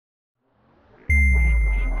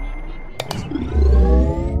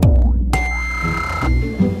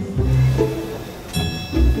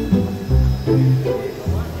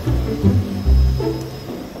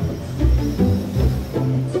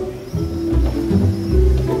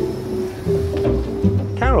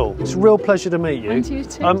It's a real pleasure to meet you. And you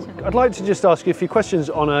too. I'd like to just ask you a few questions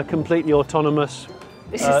on a completely autonomous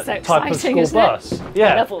This is so type exciting, of school isn't bus. it?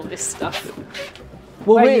 Yeah. I love all this stuff.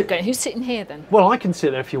 Well, Where are you going? Who's sitting here then? Well, I can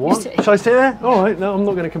sit there if you want. sit here. Shall I sit there? All right, no, I'm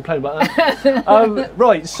not going to complain about that.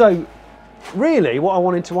 Right, so really what I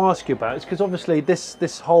wanted to ask you about is because obviously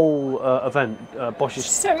this whole event, Bosch is...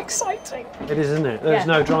 So exciting. It is, isn't it? There's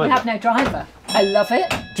no driver. We have no driver. I love it.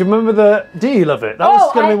 Do you remember the... Do you love it? That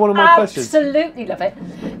was going to be one of my questions. I absolutely love it.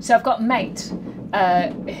 So I've got a mate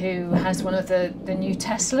who has one of the new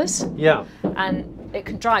Teslas. Yeah. And it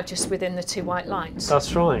can drive just within the 2 white lines.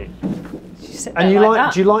 That's right. And you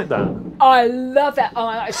like do you like that? I love it. Oh,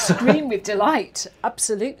 I scream with delight.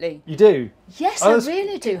 Absolutely. You do? Yes, I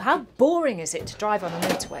really do. How boring is it to drive on a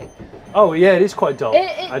motorway? Oh yeah, it is quite dull,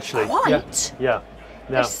 actually. Quite. Yeah.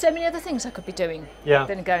 There's so many other things I could be doing. Yeah.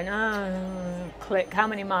 Than going, oh, click, how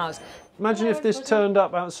many miles? Imagine if this turned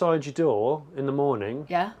up outside your door in the morning.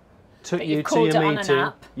 Yeah. Took you to your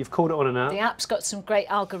meeting. You've called it on an app. The app's got some great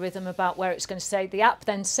algorithm about where it's going to say. The app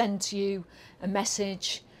then sends you a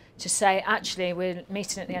message to say, actually, we're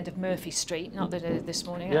meeting at the end of Murphy Street, not this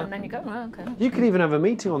morning. Yeah. And then you go, oh, okay. You could even have a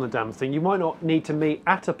meeting on the damn thing. You might not need to meet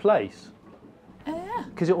at a place. Yeah.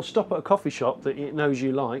 Because it will stop at a coffee shop that it knows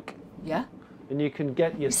you like. Yeah. And you can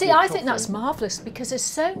get your... See, I think that's marvellous because there's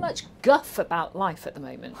so much guff about life at the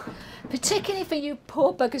moment, particularly for you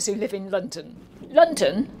poor buggers who live in London.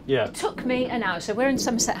 London, it took me an hour. So we're in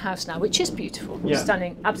Somerset House now, which is beautiful,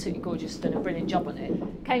 stunning, absolutely gorgeous, done a brilliant job on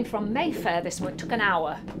it. Came from Mayfair this morning, took an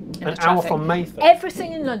hour. An hour from Mayfair?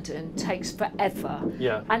 Everything in London takes forever.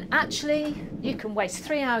 Yeah. And actually, you can waste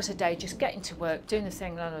 3 hours a day just getting to work, doing the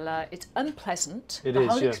thing, la la la. It's unpleasant. The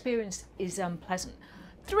whole experience is unpleasant.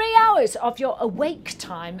 3 hours of your awake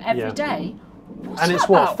time every day. What's and it's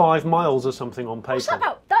what, 5 miles or something on paper? What's that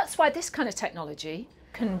about? That's why this kind of technology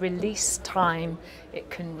can release time, it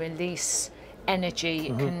can release energy,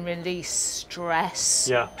 it can release stress.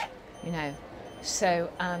 Yeah. You know, so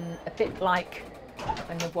a bit like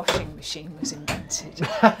when the washing machine was invented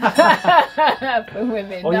for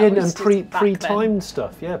women. Oh yeah, and pre-timed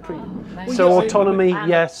stuff, yeah. So autonomy,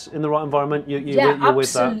 yes, in the right environment, you're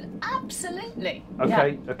with that. Absolutely.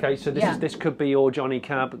 Okay, okay. So this could be your Johnny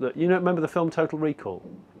Cab. That remember the film Total Recall?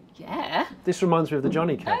 Yeah. This reminds me of the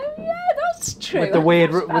Johnny Cab. Oh yeah, that's true. With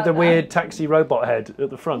the weird taxi robot head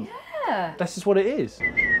at the front. Yeah. This is what it is.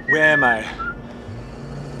 Where am I?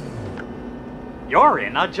 You're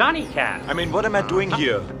in a Johnny Cab. I mean, what am I doing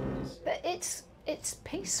here? But it's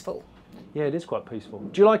peaceful. Yeah, it is quite peaceful.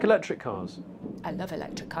 Do you like electric cars? I love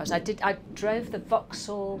electric cars. I drove the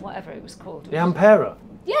Vauxhall, whatever it was called. The Ampera?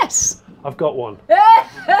 Yes. I've got one.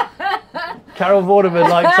 Carol Vorderman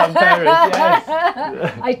likes Amperas,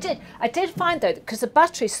 yes. I did find though, because the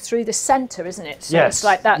battery's through the centre, isn't it? So yes. It's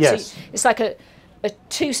like that. Yes. So it's like a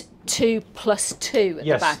 2 plus 2 at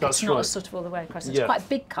the back. That's it's not right. sort of all the way across. It's quite a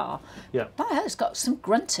big car. Yeah. But it's got some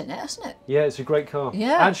grunt in it, hasn't it? Yeah, it's a great car.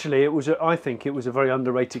 Yeah. Actually, I think it was a very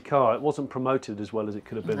underrated car. It wasn't promoted as well as it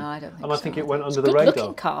could have been. No, I don't think so. And I think it went under the It's a radar.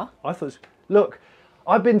 good-looking car. I thought, look,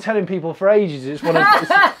 I've been telling people for ages it's one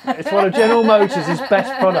of General Motors'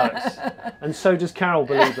 best products, and so does Carol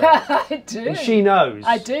believe that. I do. And she knows.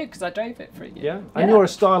 I do, because I drove it for a year. Yeah, and you're a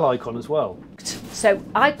style icon as well. So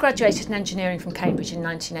I graduated in engineering from Cambridge in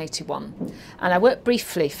 1981, and I worked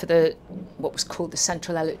briefly for what was called the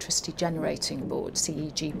Central Electricity Generating Board,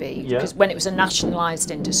 CEGB, because when it was a nationalised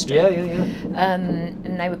industry.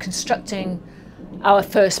 And they were constructing our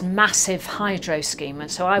first massive hydro scheme,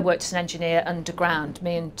 and so I worked as an engineer underground,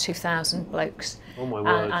 me and 2,000 blokes. Oh my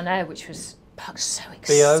word! I know, which was so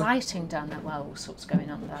exciting down there. Well, all sorts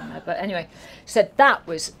going on down there, but anyway, so that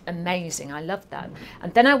was amazing. I loved that.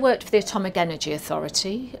 And then I worked for the Atomic Energy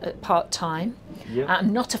Authority part time.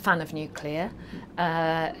 I'm not a fan of nuclear,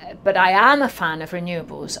 but I am a fan of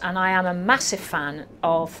renewables, and I am a massive fan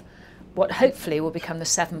of what hopefully will become the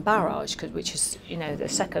Severn Barrage, which is the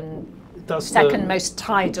second most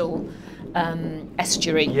tidal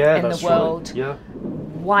estuary in the world. Right. Yeah.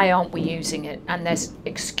 Why aren't we using it? And there's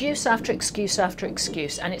excuse after excuse after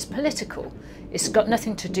excuse, and it's political. It's got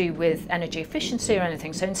nothing to do with energy efficiency or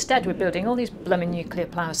anything. So instead, we're building all these blooming nuclear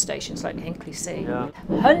power stations like Hinkley C,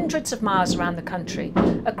 hundreds of miles around the country,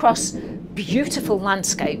 across beautiful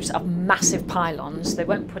landscapes of massive pylons. They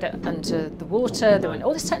won't put it under the water.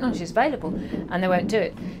 All this technology is available, and they won't do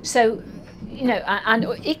it. So, and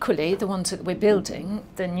equally, the ones that we're building,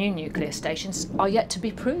 the new nuclear stations, are yet to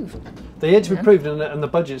be proved. They're yet to be proved, and the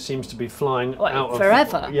budget seems to be flying out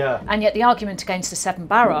forever. Yeah. And yet the argument against the Severn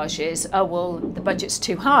Barrage is, oh well, the budget's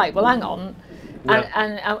too high. Well, hang on,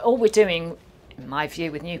 and all we're doing my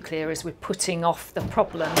view with nuclear is we're putting off the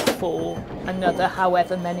problem for another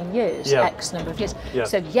however many years, X number of years.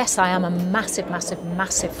 So yes, I am a massive, massive,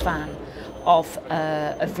 massive fan of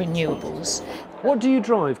renewables. What do you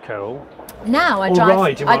drive, Carol? Now I or drive.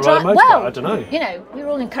 Ride. You might drive. ride a motorbike, Well, I don't know. You know, we were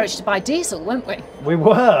all encouraged to buy diesel, weren't we? We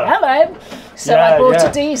were. Hello. So I bought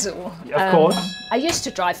a diesel. Of course. I used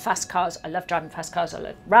to drive fast cars. I love driving fast cars. I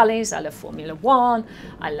love rallies. I love Formula One.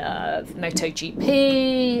 I love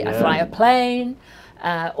MotoGP. I fly a plane.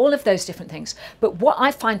 All of those different things. But what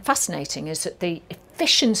I find fascinating is that the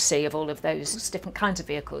efficiency of all of those different kinds of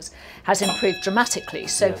vehicles has improved dramatically.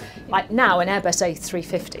 So like now an Airbus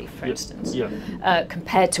A350, for instance,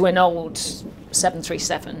 compared to an old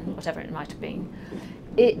 737, whatever it might have been,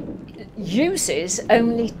 it uses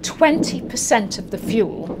only 20% of the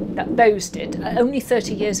fuel that those did only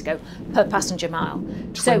 30 years ago per passenger mile.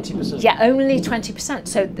 20%? So, yeah, only 20%.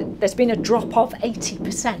 So there's been a drop of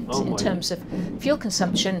 80% in terms of fuel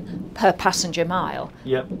consumption per passenger mile.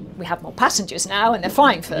 We have more passengers now and they're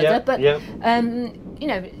flying further, but you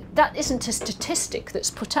know, that isn't a statistic that's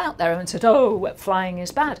put out there and said, oh, flying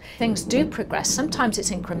is bad. Things do progress. Sometimes it's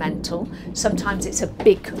incremental. Sometimes it's a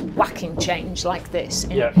big whacking change like this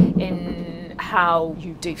in how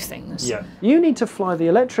you do things. You need to fly the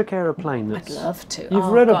electric aeroplane. I'd love to. You've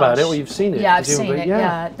read about it or you've seen it? Yeah, I've seen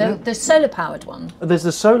it, the solar-powered one. There's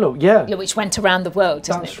the solar, which went around the world,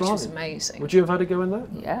 didn't it? Which was amazing. Would you have had to go in that?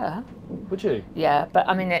 Yeah. Would you? Yeah, but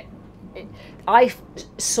I mean, I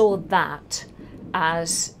saw that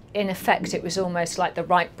as, in effect, it was almost like the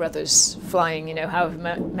Wright brothers flying, you know,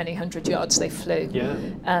 however many hundred yards they flew.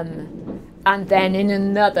 And then in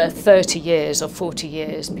another 30 years or 40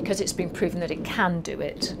 years, because it's been proven that it can do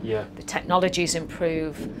it, the technologies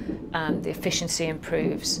improve, the efficiency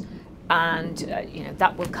improves, and you know,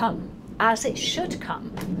 that will come, as it should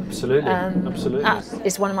come. Absolutely, absolutely. That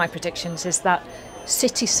is one of my predictions, is that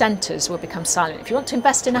city centres will become silent. If you want to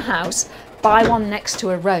invest in a house, buy one next to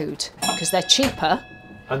a road, because they're cheaper.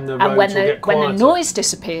 And when the noise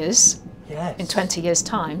disappears, in 20 years'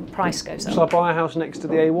 time, price goes up. Shall I buy a house next to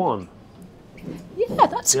the A1? Yeah,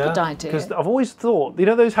 that's a good idea. Because I've always thought, you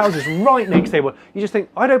know, those houses right next to the A1, you just think,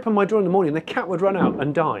 I'd open my door in the morning and the cat would run out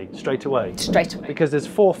and die straight away. Straight away. Because there's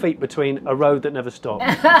 4 feet between a road that never stops.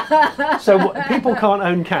 So people can't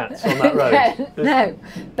own cats on that road. No,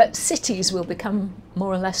 but cities will become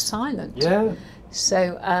more or less silent. Yeah.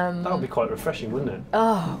 So that would be quite refreshing, wouldn't it?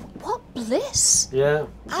 Oh, what bliss! Yeah.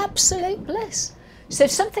 Absolute bliss. So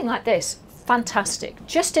something like this, fantastic.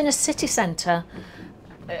 Just in a city centre,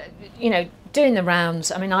 you know, doing the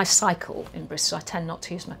rounds. I mean, I cycle in Bristol. I tend not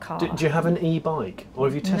to use my car. Do you have an e-bike, or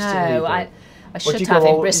have you tested an e-bike? I should have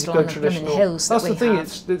in Bristol on the blooming hills that we have.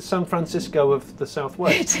 That's the thing, it's San Francisco of the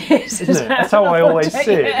Southwest. It is, isn't it? That's how I always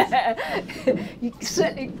see it. You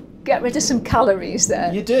certainly get rid of some calories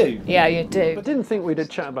there. You do? Yeah, you do. I didn't think we'd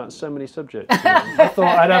chat about so many subjects. I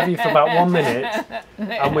thought I'd have you for about 1 minute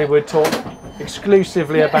and we would talk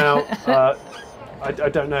exclusively about, I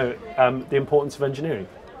don't know, the importance of engineering.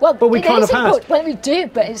 Well, but we kind of have. Well, we do,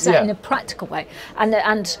 but it's in a practical way.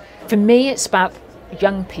 And for me, it's about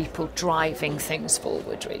young people driving things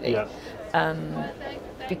forward, really.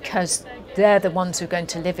 Because they're the ones who are going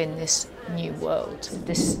to live in this new world,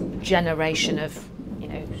 this generation of, you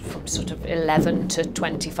know, from sort of 11 to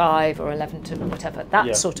 25 or 11 to whatever,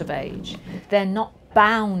 that sort of age. They're not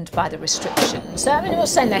bound by the restrictions. I mean, I'm not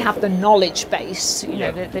saying they have the knowledge base, you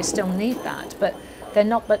know, they still need that, but they're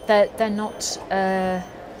not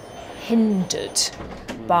hindered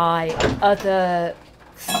by other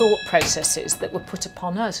thought processes that were put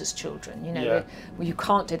upon us as children. You know, well, you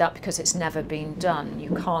can't do that because it's never been done.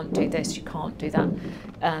 You can't do this. You can't do that.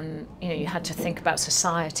 You know, you had to think about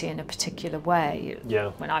society in a particular way.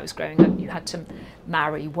 When I was growing up, you had to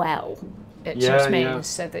marry well. Do you know what I mean?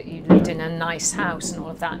 So that you lived in a nice house and all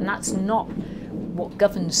of that. And that's not what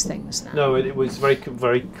governs things now. No, it was very,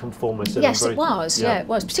 very conformist. Yes, it was. Yeah, it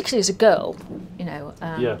was. Particularly as a girl. You know,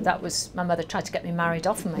 that was, my mother tried to get me married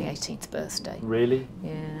off on my 18th birthday. Really?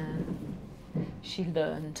 Yeah. She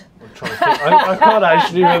learned. I'm trying to think. I can't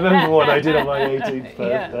actually remember what I did on my 18th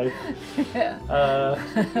birthday.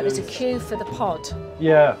 There's a queue for the pod.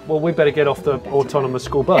 Yeah, well, we better get off the autonomous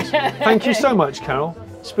school bus. Thank you so much, Carol.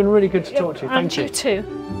 It's been really good to talk to you. Thank you. And you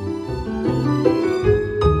too.